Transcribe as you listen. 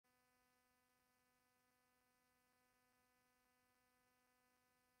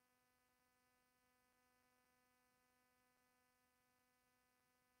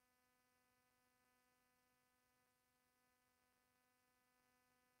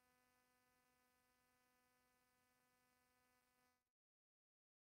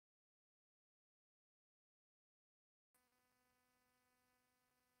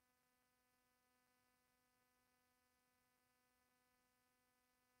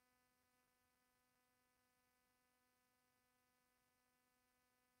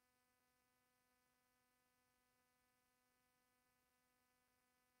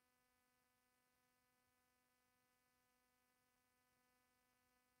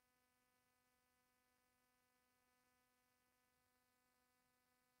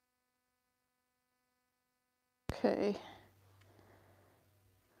Okay.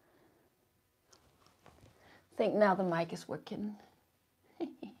 I think now the mic is working.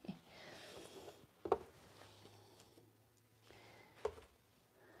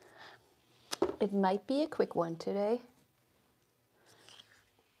 It might be a quick one today.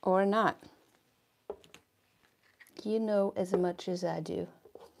 Or not. You know as much as I do.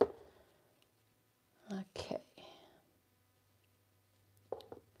 Okay.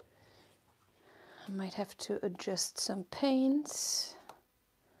 I might have to adjust some paints,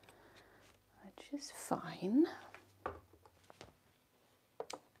 which is fine.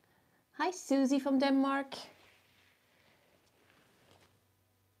 Hi, Susie from Denmark.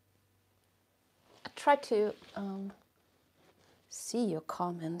 I try to see your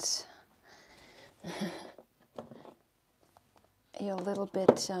comments. You're a little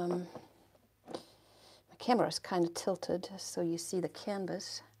bit, my camera is kind of tilted, so you see the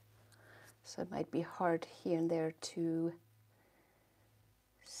canvas. So it might be hard here and there to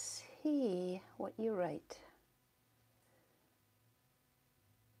see what you write.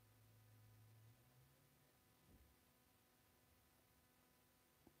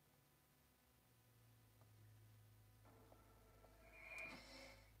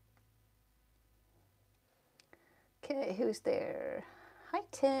 Okay, who's there? Hi,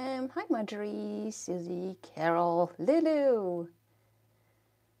 Tim. Hi, Marjorie, Susie, Carol, Lulu.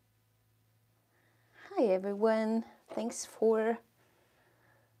 Hi, everyone. Thanks for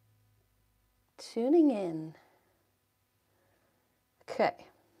tuning in. Okay.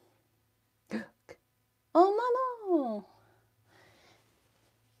 Oh, Mano.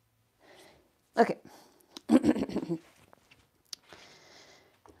 Okay.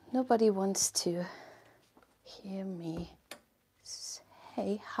 Nobody wants to hear me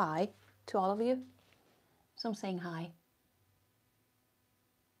say hi to all of you. So I'm saying hi.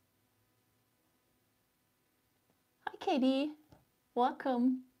 Hi, Katie.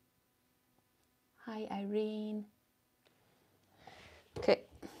 Welcome. Hi, Irene. Okay.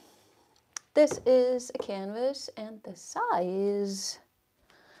 This is a canvas and the size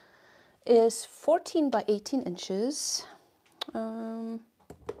is 14 by 18 inches.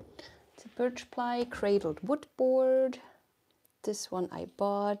 It's a birch ply cradled wood board. This one I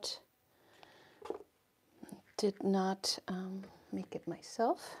bought. Did not make it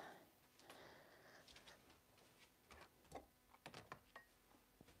myself.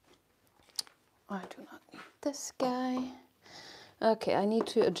 I do not need this guy. Okay, I need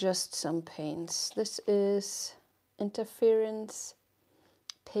to adjust some paints. This is Interference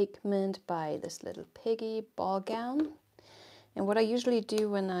Pigment by this little piggy ball gown. And what I usually do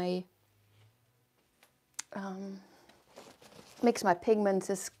when I mix my pigments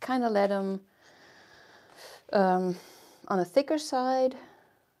is kind of let them on a thicker side,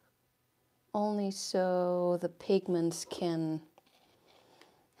 only so the pigments can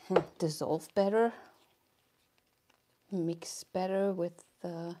dissolve better, mix better with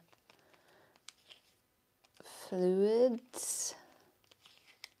the fluids.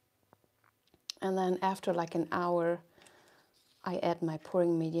 And then after like an hour, I add my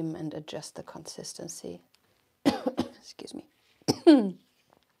pouring medium and adjust the consistency. Excuse me.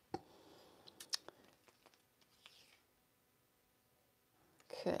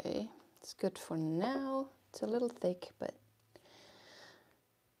 Okay, it's good for now. It's a little thick, but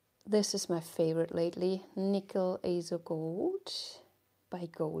this is my favorite lately. Nickel Azo Gold by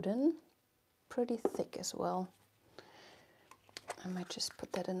Golden. Pretty thick as well. I might just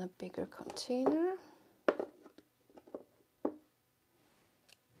put that in a bigger container.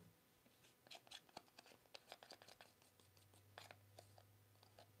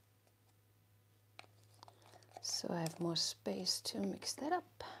 So I have more space to mix that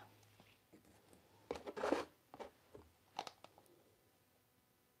up.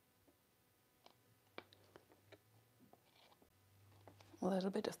 A little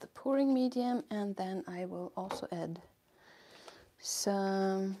bit of the pouring medium, and then I will also add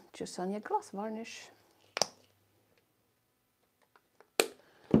some Josania gloss varnish.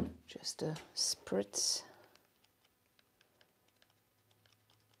 Just a spritz.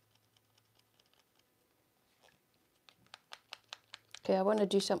 Okay, I want to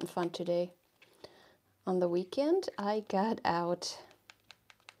do something fun today. On the weekend, I got out.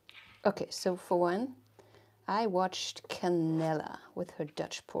 Okay, so for one, I watched Canella with her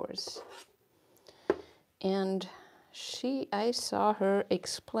Dutch pours. And I saw her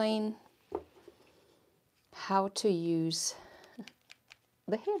explain how to use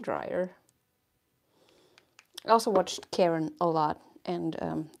the hairdryer. I also watched Karen a lot,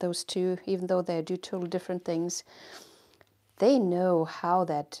 and those two, even though they do totally different things, they know how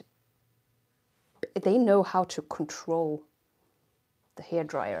that they know how to control the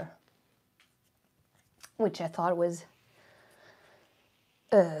hairdryer, which I thought was,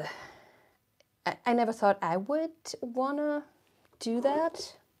 I never thought I would wanna do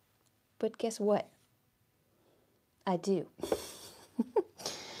that, but guess what? I do.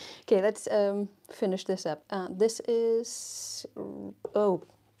 Okay, let's finish this up. This is, oh,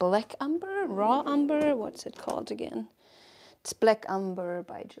 Black Umber, Raw Umber, what's it called again? It's Black Umber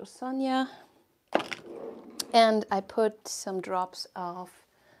by Jo Sonja. And I put some drops of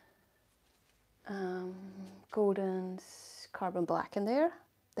Golden's Carbon Black in there.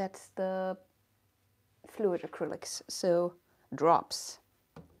 That's the fluid acrylics, so drops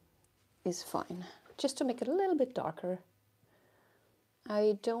is fine. Just to make it a little bit darker.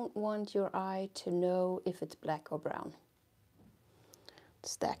 I don't want your eye to know if it's black or brown.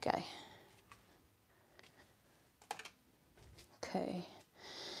 It's that guy. Okay.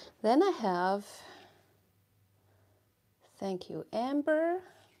 Then I have, thank you, Amber,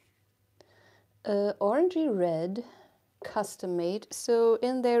 orangey red, custom made. So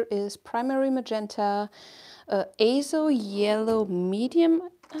in there is primary magenta, azo yellow medium,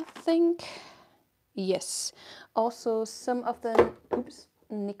 I think. Yes. Also some of the, oops,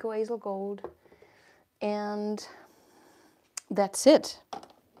 Nico Hazel Gold. And that's it.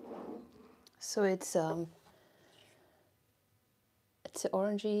 So it's an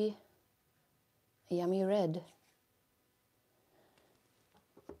orangey, yummy red.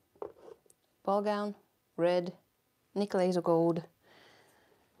 Ball gown, red, Nico Hazel Gold,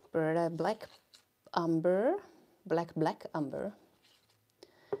 Black Umber, black umber.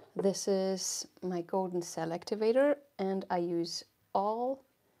 This is my golden cell activator, and I use all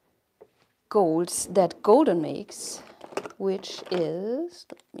golds that Golden makes, which is,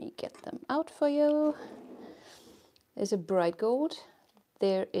 let me get them out for you. There's a bright gold.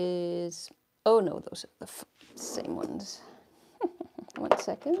 There is, oh no, those are the same ones. 1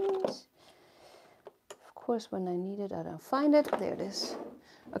 second. Of course, when I need it, I don't find it. There it is.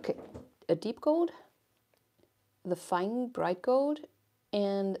 Okay, a deep gold, the fine bright gold,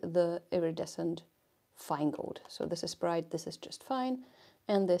 and the iridescent fine gold. So this is bright, this is just fine,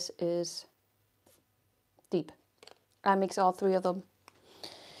 and this is deep. I mix all three of them.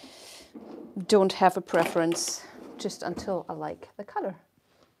 Don't have a preference, just until I like the color.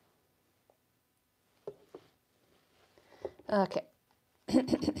 Okay.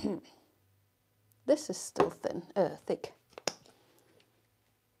 This is still thin, thick.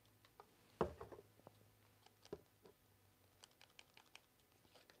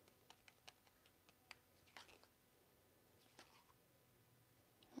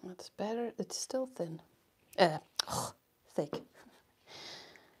 That's better. It's still thin. Thick.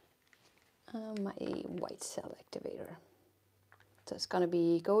 My white cell activator. So it's gonna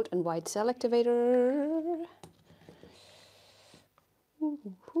be gold and white cell activator.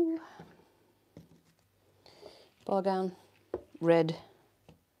 Ball gown, red,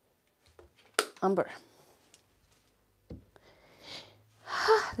 umber.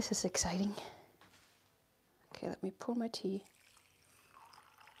 This is exciting. Okay, let me pour my tea.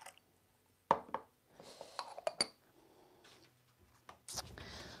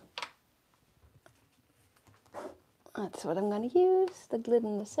 That's what I'm going to use, the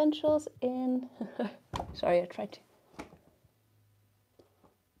Glidden Essentials in, sorry, I tried to,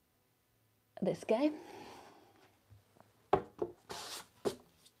 this guy.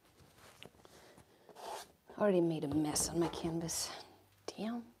 Already made a mess on my canvas.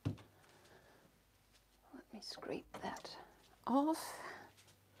 Damn. Let me scrape that off.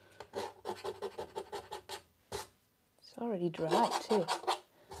 It's already dry too.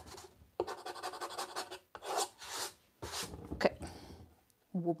 Okay.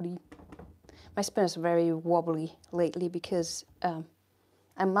 Wobbly. My spin is very wobbly lately because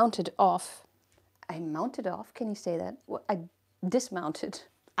I mounted off. Can you say that? Well, I dismounted.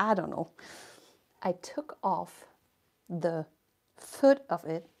 I don't know. I took off the foot of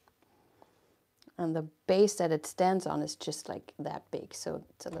it, and the base that it stands on is just like that big, so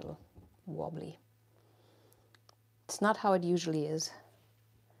it's a little wobbly. It's not how it usually is.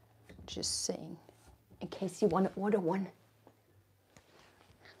 Just saying, in case you want to order one.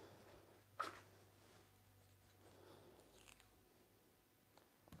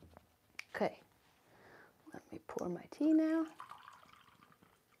 Okay, let me pour my tea now.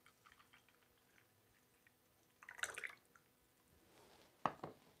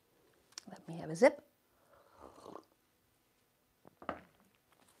 Let me have a zip.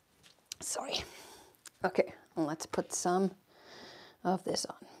 Sorry. Okay, let's put some of this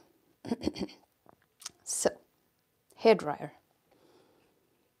on. So, hairdryer.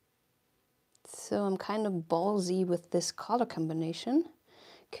 It's So I'm kind of ballsy with this color combination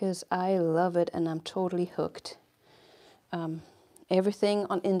because I love it and I'm totally hooked. Everything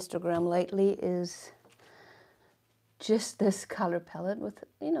on Instagram lately is just this color palette with,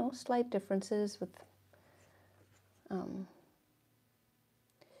 you know, slight differences with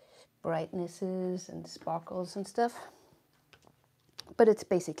brightnesses and sparkles and stuff. But it's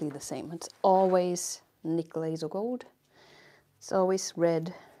basically the same. It's always nickel azo gold. It's always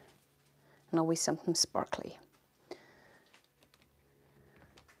red and always something sparkly.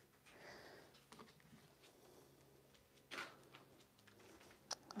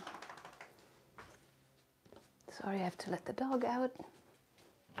 Sorry, I have to let the dog out.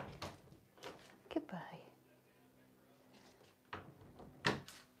 Goodbye.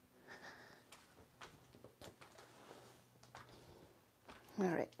 All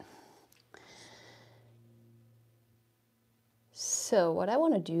right. So what I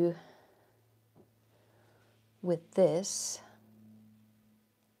want to do with this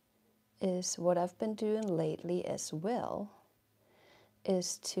is what I've been doing lately as well,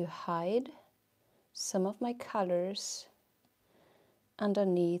 is to hide some of my colors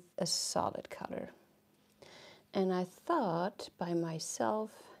underneath a solid color. And I thought by myself,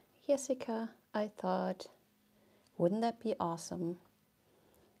 Jessica, I thought, wouldn't that be awesome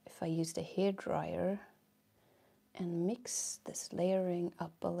if I used a hairdryer and mix this layering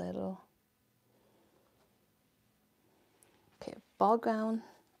up a little. Okay, ball gown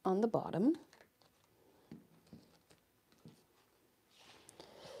on the bottom.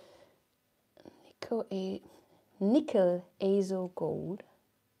 Nickel azo gold.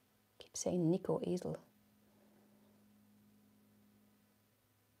 Keep saying nickel azo.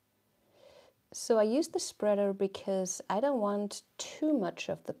 So I use the spreader because I don't want too much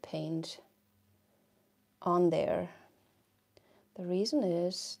of the paint on there. The reason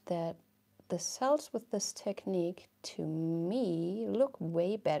is that the cells with this technique, to me, look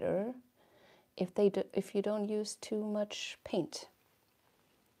way better if you don't use too much paint.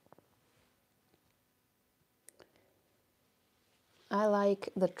 I like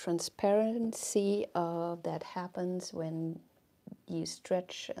the transparency that happens when you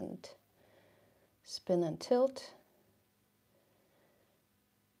stretch and spin and tilt.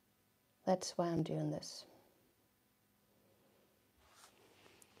 That's why I'm doing this.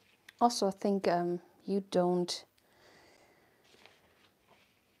 Also, I think you don't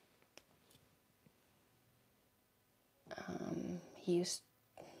you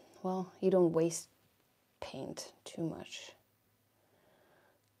don't waste paint too much.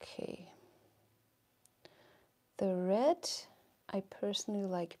 Okay. The red I personally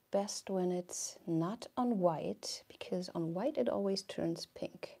like best when it's not on white, because on white it always turns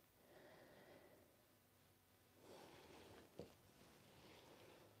pink.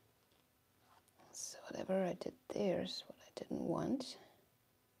 So whatever I did there is what I didn't want.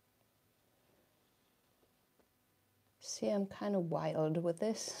 See, I'm kind of wild with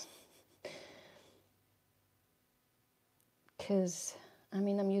this. Because, I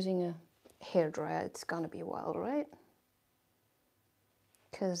mean, I'm using a hairdryer. It's gonna be wild, right?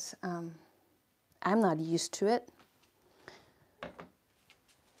 Because I'm not used to it.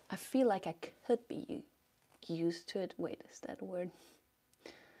 I feel like I could be used to it. Wait, is that a word?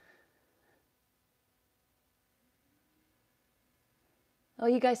 Oh,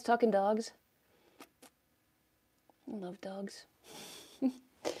 you guys talking dogs? I love dogs.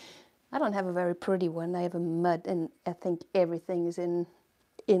 I don't have a very pretty one. I have a mutt, and I think everything is in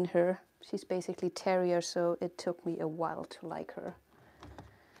her. She's basically terrier, so it took me a while to like her,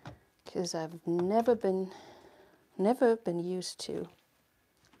 because I've never been used to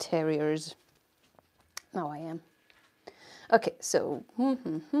terriers. Now I am. Okay, so let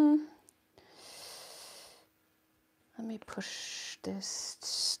me push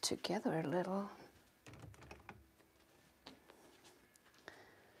this together a little.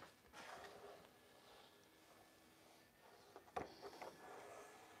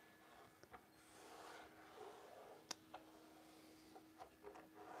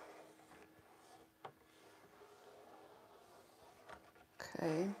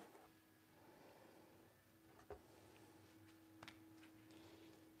 Okay.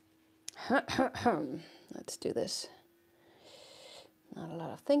 Let's do this. Not a lot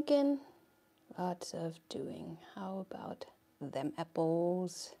of thinking, lots of doing. How about them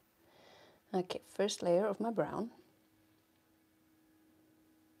apples? Okay, first layer of my brown.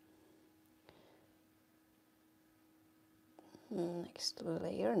 Next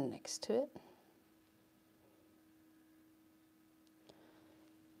layer next to it.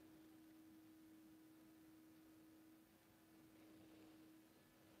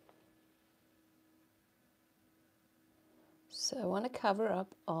 So I want to cover up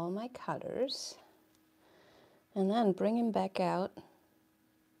all my colors and then bring them back out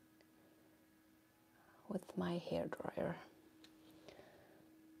with my hairdryer.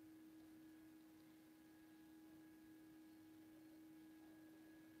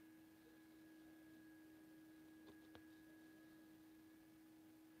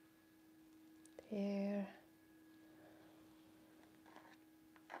 There.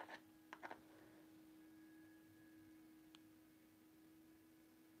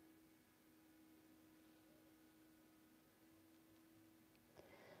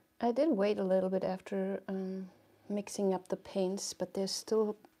 I did wait a little bit after mixing up the paints, but there's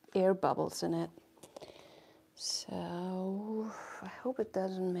still air bubbles in it. So I hope it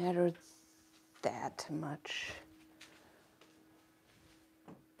doesn't matter that much.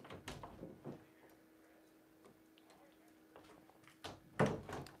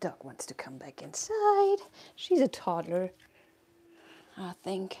 Dog wants to come back inside. She's a toddler, I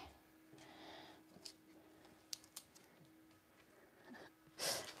think.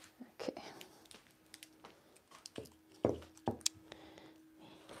 Okay.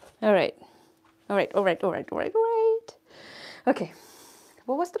 All right. All right, all right, all right, all right, all right. Okay,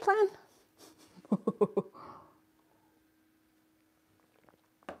 what was the plan?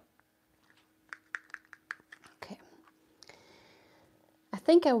 Okay. I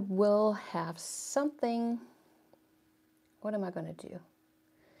think I will have something. What am I going to do?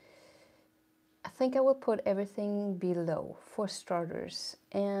 I think I will put everything below for starters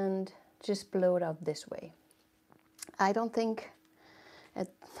and just blow it out this way. I don't think at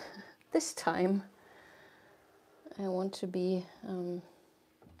this time I want to be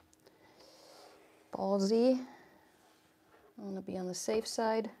ballsy. I want to be on the safe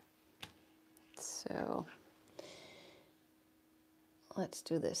side. So let's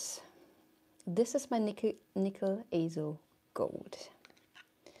do this. This is my nickel azo gold.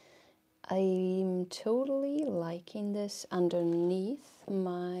 I'm totally liking this underneath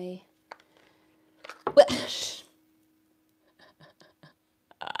my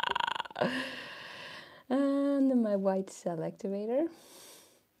and my white cell activator.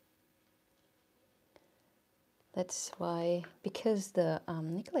 That's why, because the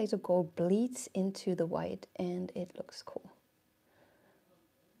nickel azo gold bleeds into the white and it looks cool.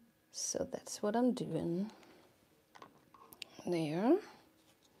 So that's what I'm doing there.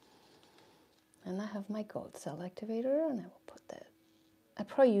 And I have my gold cell activator, and I will put that. I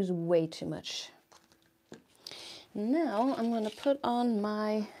probably use way too much. Now I'm going to put on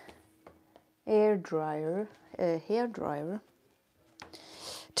my hair dryer.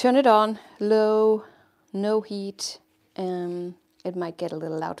 Turn it on low, no heat. It might get a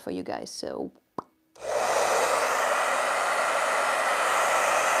little loud for you guys, so.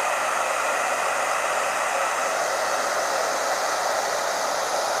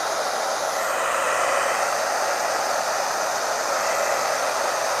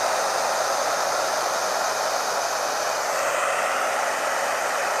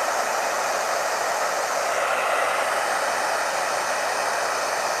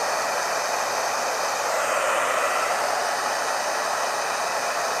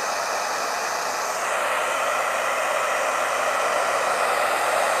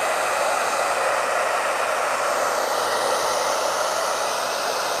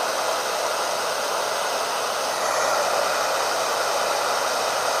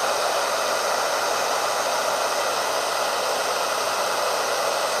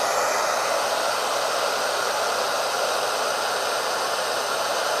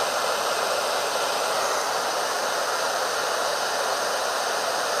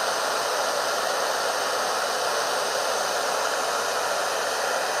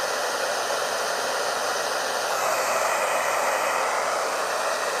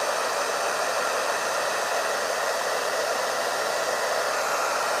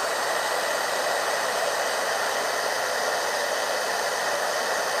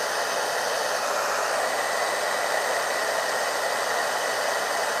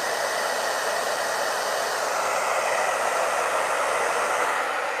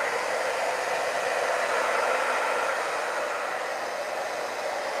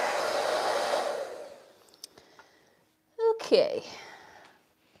 Okay,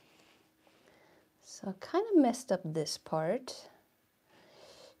 so I kind of messed up this part,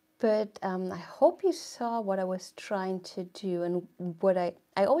 but I hope you saw what I was trying to do, and what I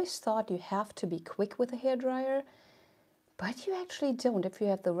always thought you have to be quick with a hairdryer, but you actually don't. If you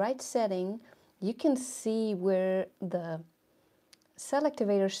have the right setting, you can see where the cell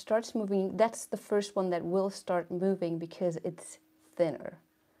activator starts moving. That's the first one that will start moving because it's thinner.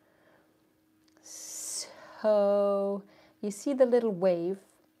 So you see the little wave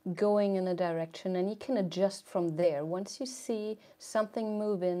going in a direction, and you can adjust from there. Once you see something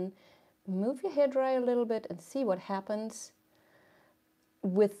moving, move your hairdryer a little bit and see what happens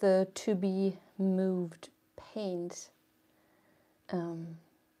with the to be moved paint, and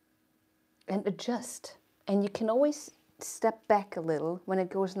adjust. And you can always step back a little when it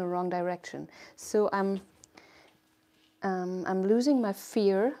goes in the wrong direction. So I'm losing my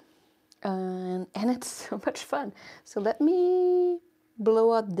fear, and it's so much fun. So let me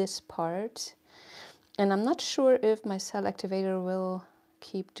blow up this part, and I'm not sure if my cell activator will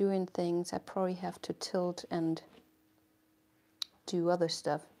keep doing things. I probably have to tilt and do other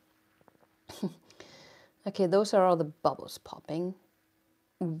stuff. Okay, those are all the bubbles popping,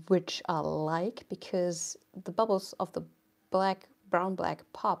 which I like because the bubbles of the brown black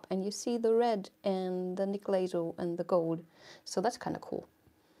pop, and you see the red and the Nicolazo and the gold, so that's kind of cool.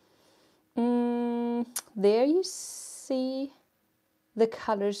 There you see the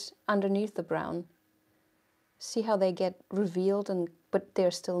colors underneath the brown. See how they get revealed, but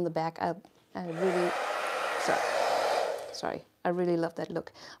they're still in the back. I really, sorry, I really love that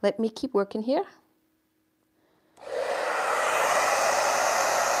look. Let me keep working here.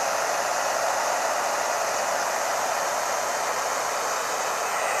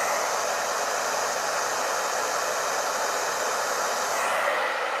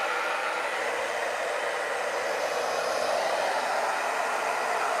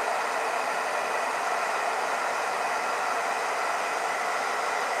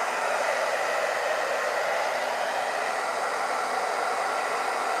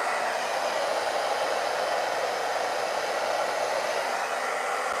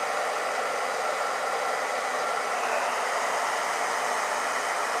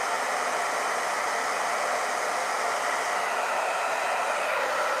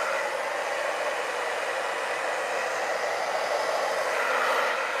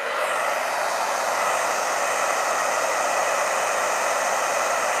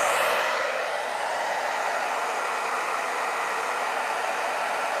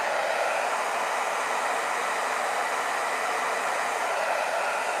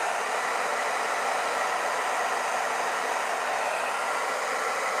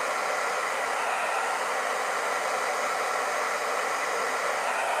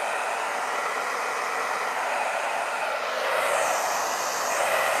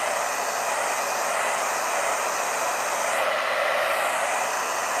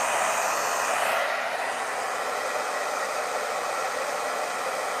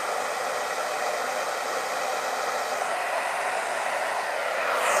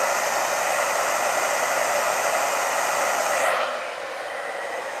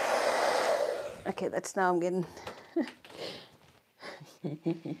 Okay, that's now I'm getting...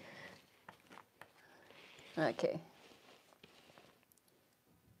 Okay.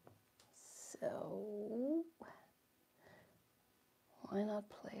 So, why not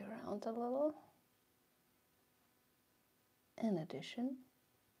play around a little? In addition,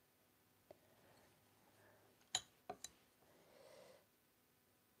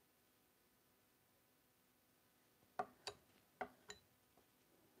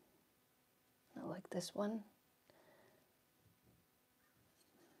 I like this one.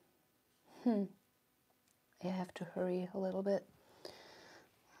 I have to hurry a little bit.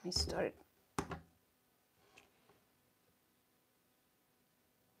 Let me start.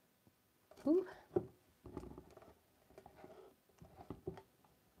 Ooh.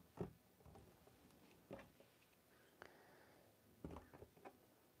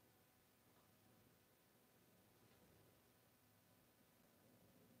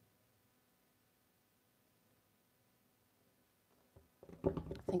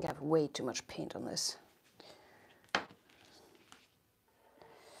 I think I have way too much paint on this.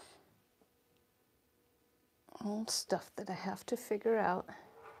 All stuff that I have to figure out,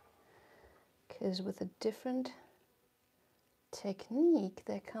 because with a different technique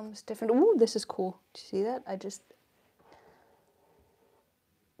there comes different... Ooh, this is cool. Do you see that? I just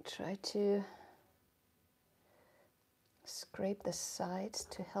try to scrape the sides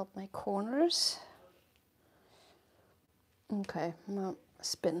to help my corners. Okay, well,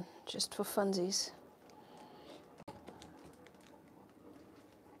 spin just for funsies.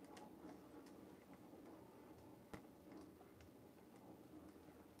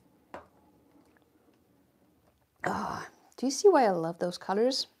 Ah, do you see why I love those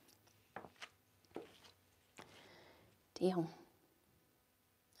colors? Damn.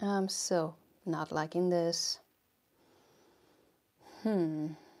 I'm so not liking this.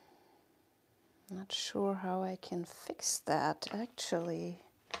 Not sure how I can fix that, actually.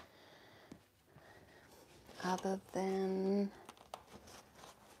 other than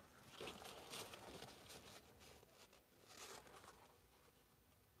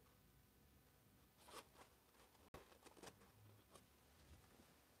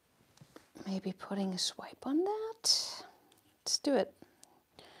maybe putting a swipe on that. Let's do it.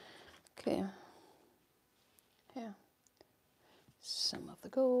 Okay. Yeah. Some of the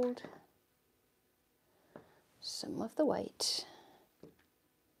gold, some of the white,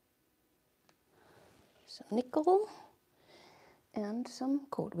 some nickel, and some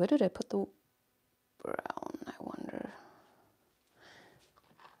gold. Where did I put the brown, I wonder?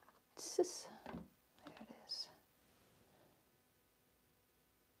 There it is.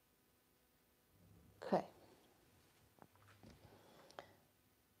 Okay.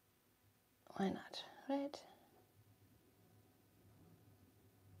 Why not, right?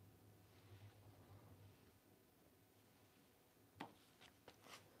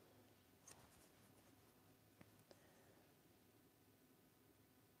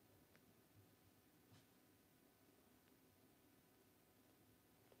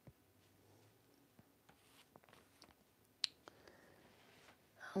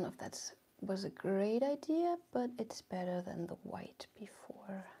 I don't know if that was a great idea, but it's better than the white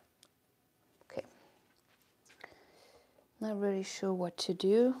before. Okay. Not really sure what to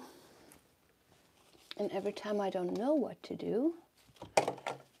do. And every time I don't know what to do,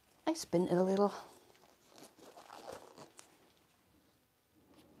 I spin it a little.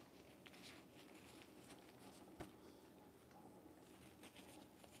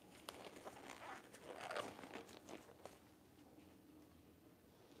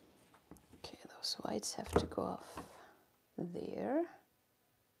 Okay, those whites have to go off there.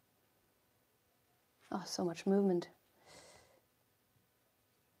 Oh, so much movement.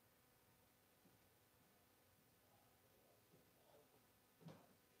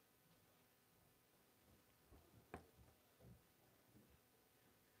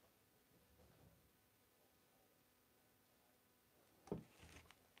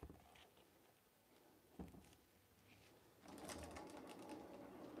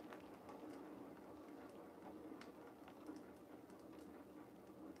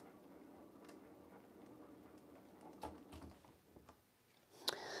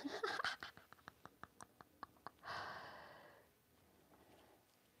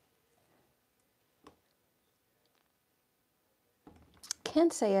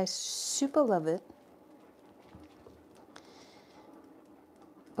 Can't say I super love it,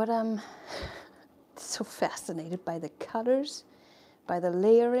 but I'm so fascinated by the colors, by the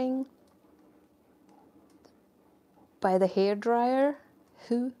layering, by the hair dryer.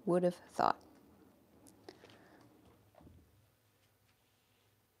 Who would have thought?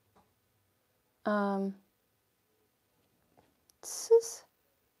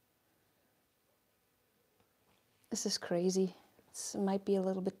 This is crazy. This might be a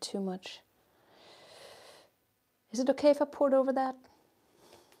little bit too much. Is it okay if I poured over that?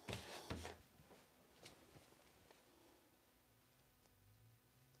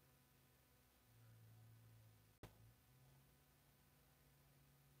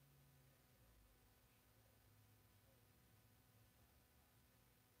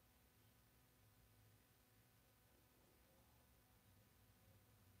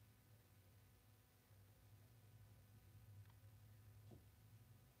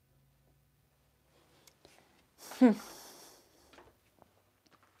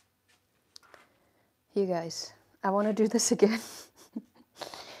 You guys, I want to do this again.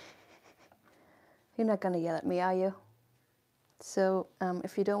 You're not going to yell at me, are you? So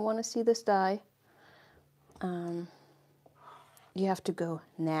if you don't want to see this dye, you have to go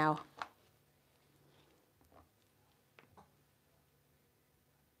now.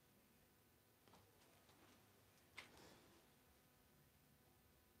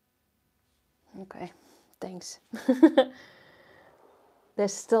 Okay, thanks.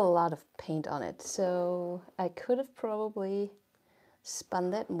 There's still a lot of paint on it, so I could have probably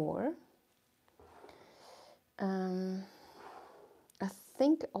spun that more. I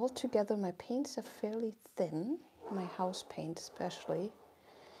think altogether my paints are fairly thin, my house paint especially.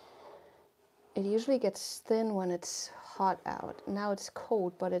 It usually gets thin when it's hot out. Now it's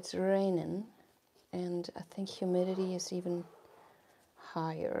cold, but it's raining, and I think humidity is even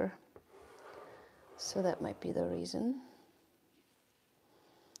higher. So that might be the reason.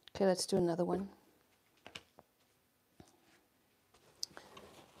 Okay, let's do another one.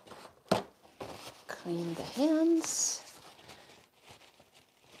 Clean the hands.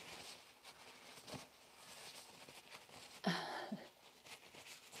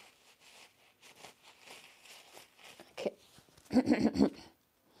 Okay.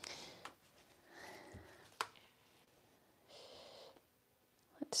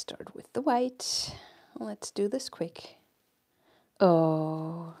 white. Let's do this quick.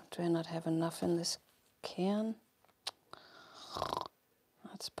 Oh, do I not have enough in this can?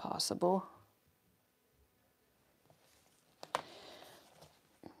 That's possible.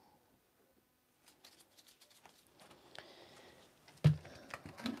 Let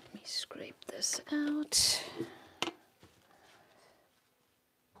me scrape this out.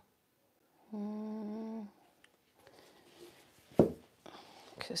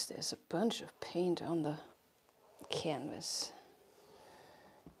 Because there's a bunch of paint on the canvas.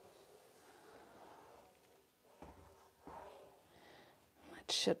 That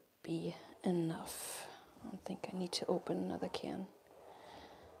should be enough. I don't think I need to open another can.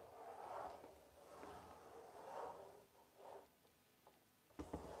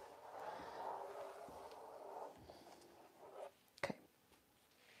 Okay.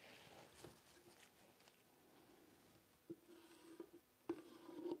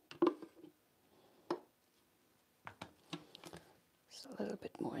 Just a little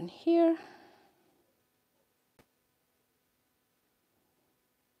bit more in here.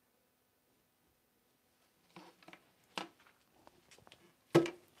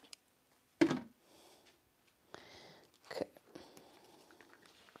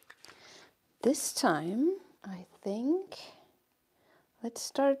 This time, I think, let's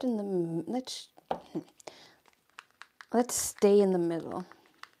start in the, let's stay in the middle.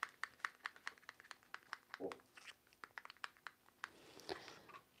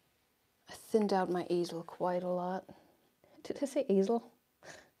 I thinned out my easel quite a lot. Did I say easel?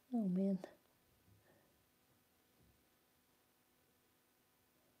 Oh man.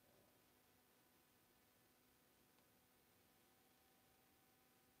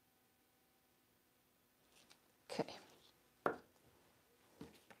 Okay. Let's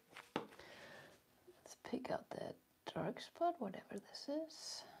pick out that dark spot, whatever this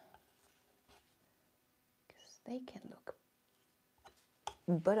is. Because they can look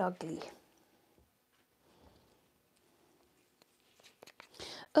but ugly.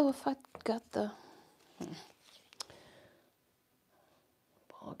 Oh, if I got the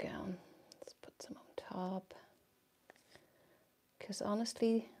ball gown, let's put some on top. Because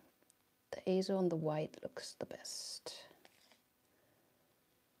honestly, the azo on the white looks the best.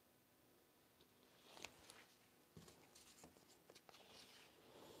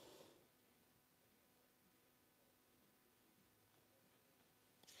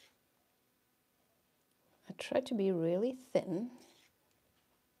 I try to be really thin.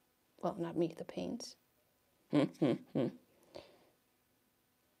 Well, not me, the paints. The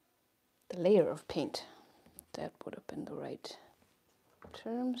layer of paint. That would have been the right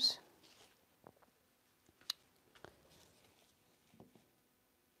terms.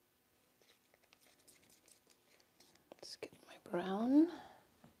 Let's get my brown.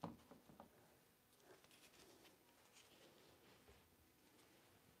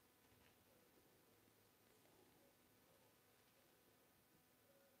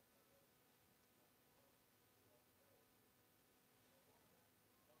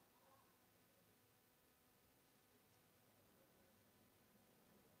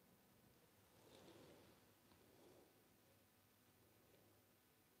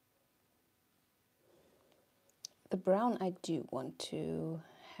 The brown I do want to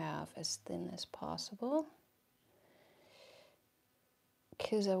have as thin as possible,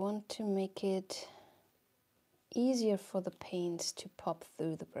 because I want to make it easier for the paints to pop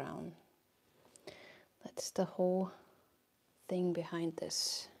through the brown. That's the whole thing behind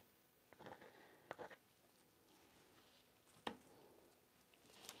this.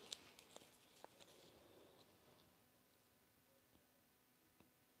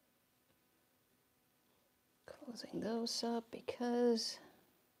 Closing those up because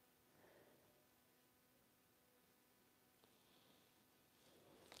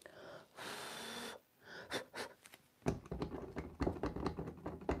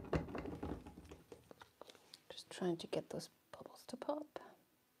just trying to get those bubbles to pop.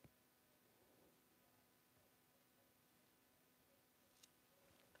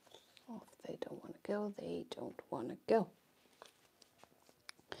 Oh, if they don't want to go, they don't want to go.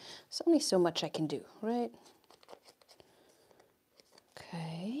 There's only so much I can do, right?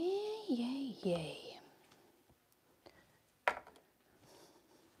 Okay, yay, yay.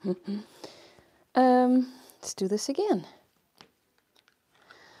 Let's do this again.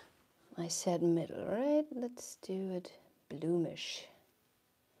 I said middle, right? Let's do it bloomish.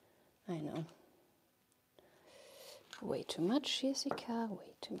 I know. Way too much, Jessica,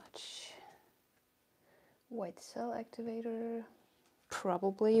 way too much. White cell activator,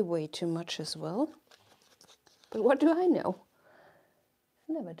 probably way too much as well. But what do I know?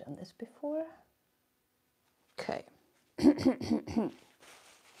 never done this before. Okay.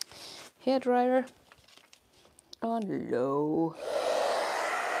 Hair dryer on low.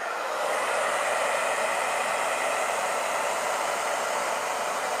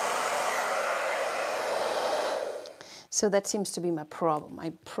 So that seems to be my problem.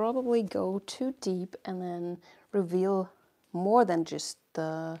 I probably go too deep and then reveal more than just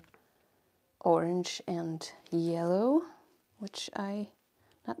the orange and yellow, which I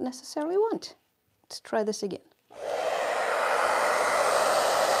not necessarily want. Let's try this again.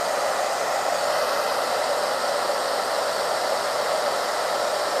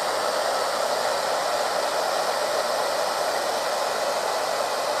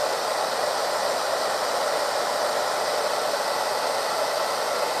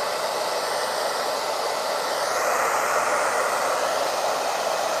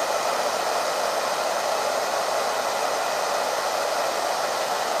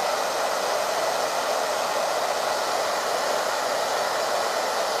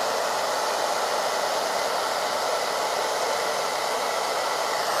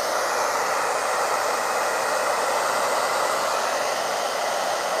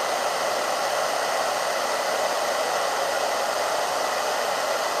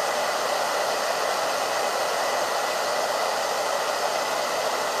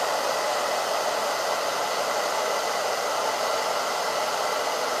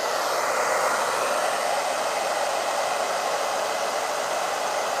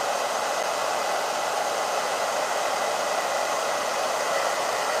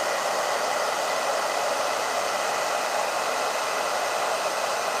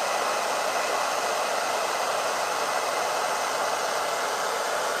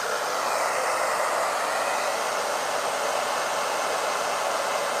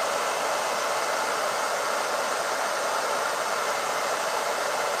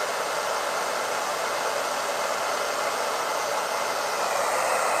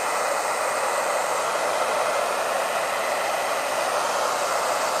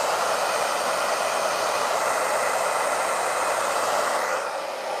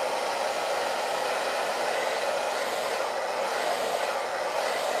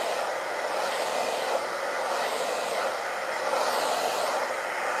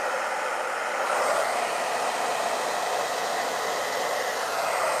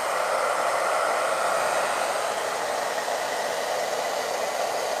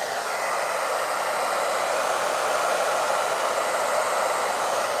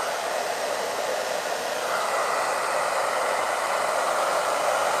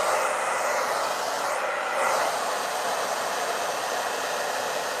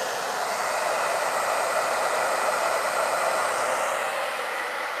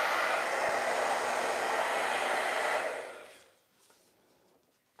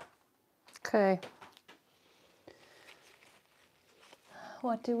 Okay.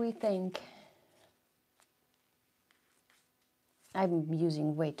 What do we think? I'm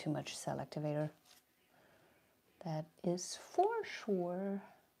using way too much cell activator. That is for sure.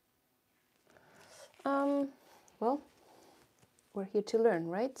 Well, we're here to learn,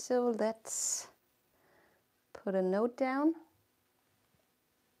 right? So let's put a note down.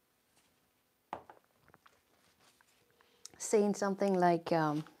 Saying something like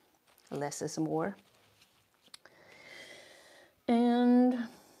less is more. And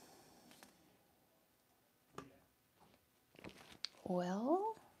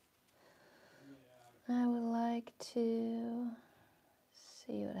well, I would like to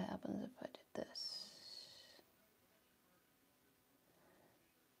see what happens if I did this.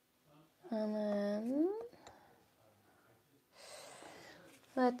 And then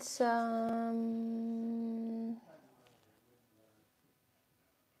let's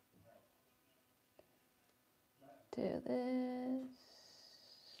do this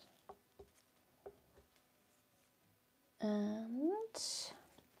and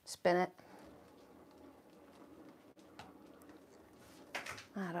spin it.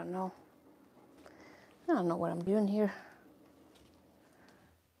 I don't know what I'm doing here.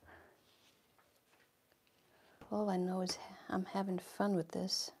 All I know is I'm having fun with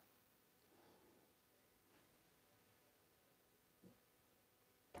this.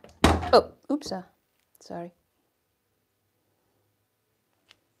 Oh, oops, sorry.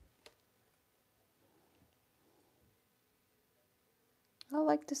 I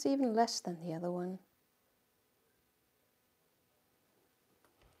like this even less than the other one.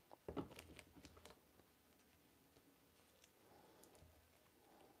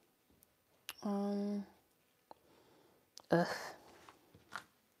 Ugh.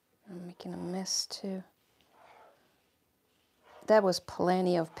 I'm making a mess too. that was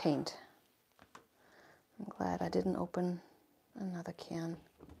plenty of paint. I'm glad I didn't open another can.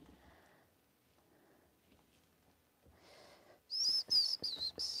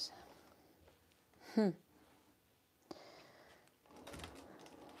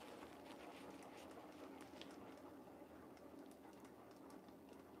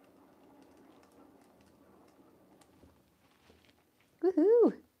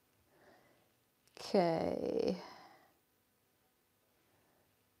 Woohoo! Okay.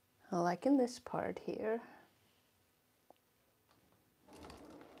 Like in this part here.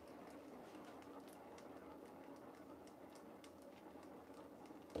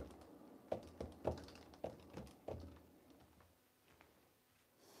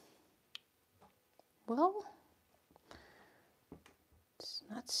 Well, it's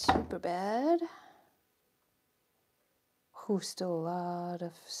not super bad. Ooh, still a lot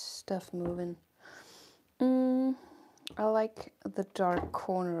of stuff moving. I like the dark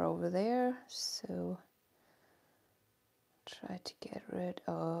corner over there, so try to get rid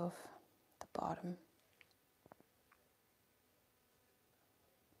of the bottom.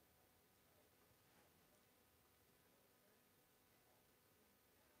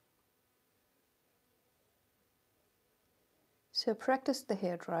 So I practiced the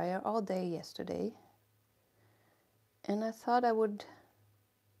hairdryer all day yesterday, and I thought I would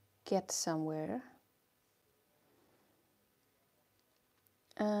get somewhere.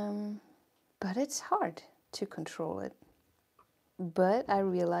 But it's hard to control it. But I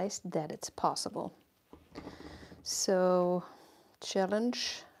realized that it's possible. So,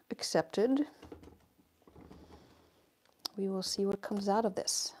 challenge accepted. We will see what comes out of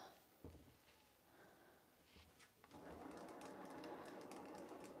this.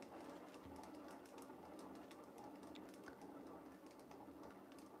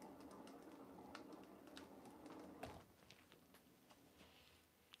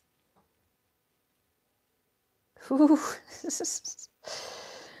 Ooh.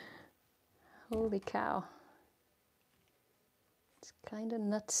 Holy cow. It's kind of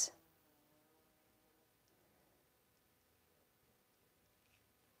nuts.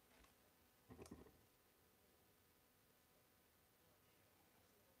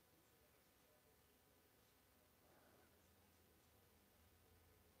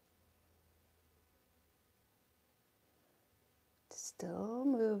 Still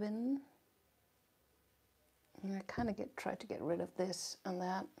moving. And I kind of try to get rid of this and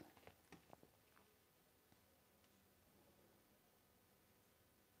that.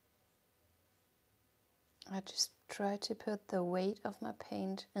 I just try to put the weight of my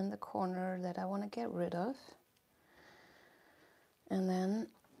paint in the corner that I want to get rid of. And then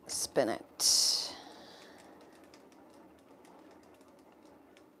spin it.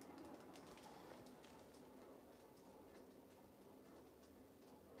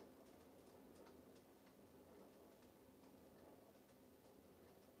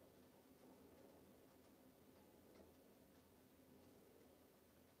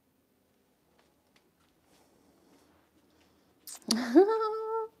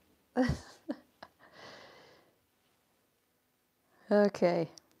 Okay.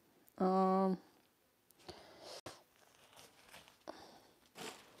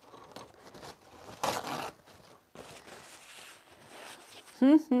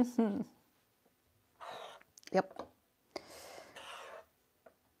 Yep.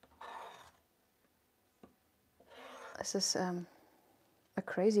 This is a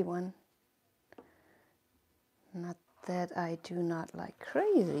crazy one. Not that I do not like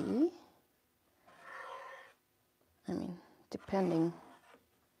crazy. I mean, depending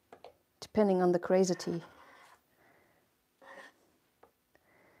on the crazity.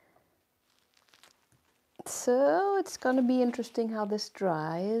 So it's gonna be interesting how this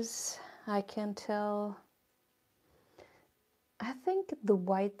dries. I can tell. I think the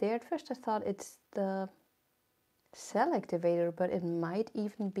white there, at first I thought it's the cell activator, but it might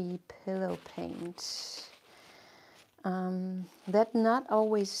even be pillow paint. That not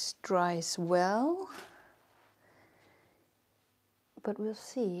always dries well, but we'll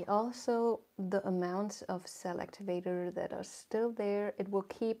see. Also, the amounts of cell activator that are still there, it will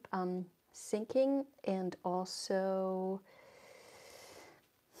keep sinking, and also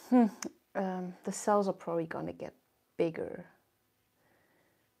the cells are probably gonna get bigger.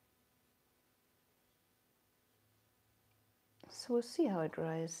 So we'll see how it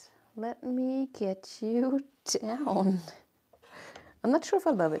dries. Let me get you down. I'm not sure if I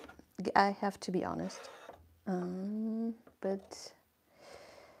love it. I have to be honest. But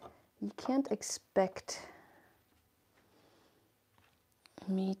you can't expect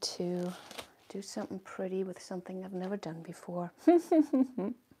me to do something pretty with something I've never done before.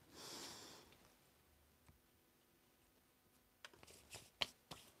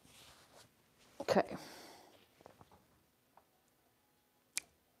 Okay.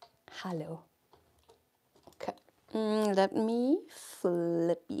 Hello. Okay. Let me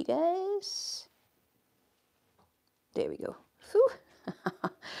flip you guys. There we go. Whew.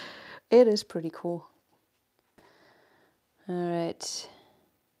 It is pretty cool. All right.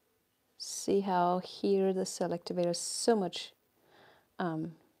 See how here the Selectivator is so much,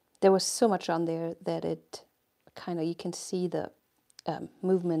 there was so much on there that it kind of, you can see the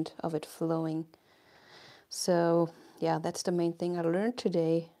movement of it flowing. So yeah, that's the main thing I learned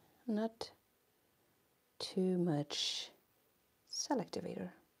today. Not too much Selectivator.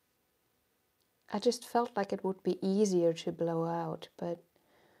 I just felt like it would be easier to blow out, but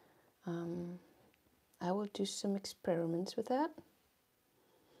I will do some experiments with that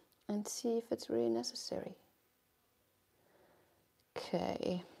and see if it's really necessary.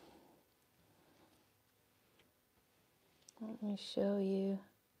 Okay. Let me show you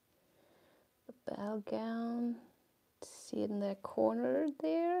the bell gown. See it in that corner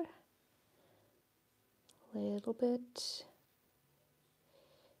there? A little bit.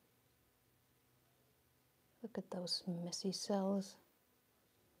 Look at those messy cells.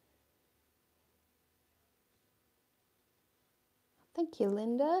 Thank you,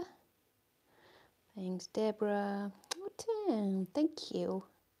 Linda. Thanks, Deborah. Oh, Tim, thank you.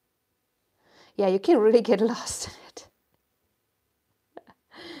 Yeah, you can really get lost in it.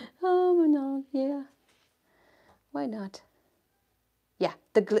 Oh, no, yeah. Why not? Yeah,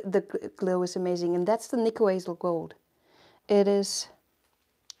 the glow is amazing, and that's the Nico Hazel Gold. It's,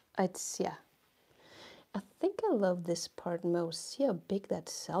 yeah. I think I love this part most. See how big that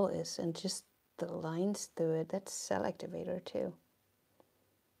cell is, and just the lines through it. That's Selectivator too.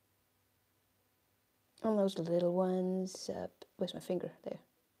 And those little ones. Where's my finger? There.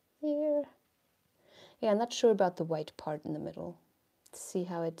 Here. Yeah, I'm not sure about the white part in the middle. See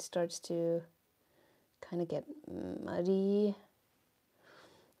how it starts to kind of get muddy.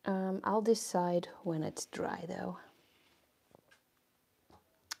 I'll decide when it's dry though.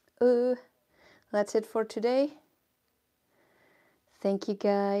 That's it for today. Thank you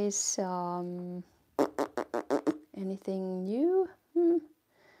guys. Anything new?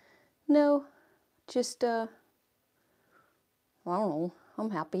 No, just I don't know. I'm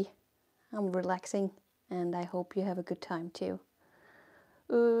happy. I'm relaxing, and I hope you have a good time too.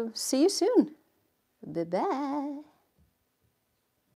 See you soon. Bye-bye.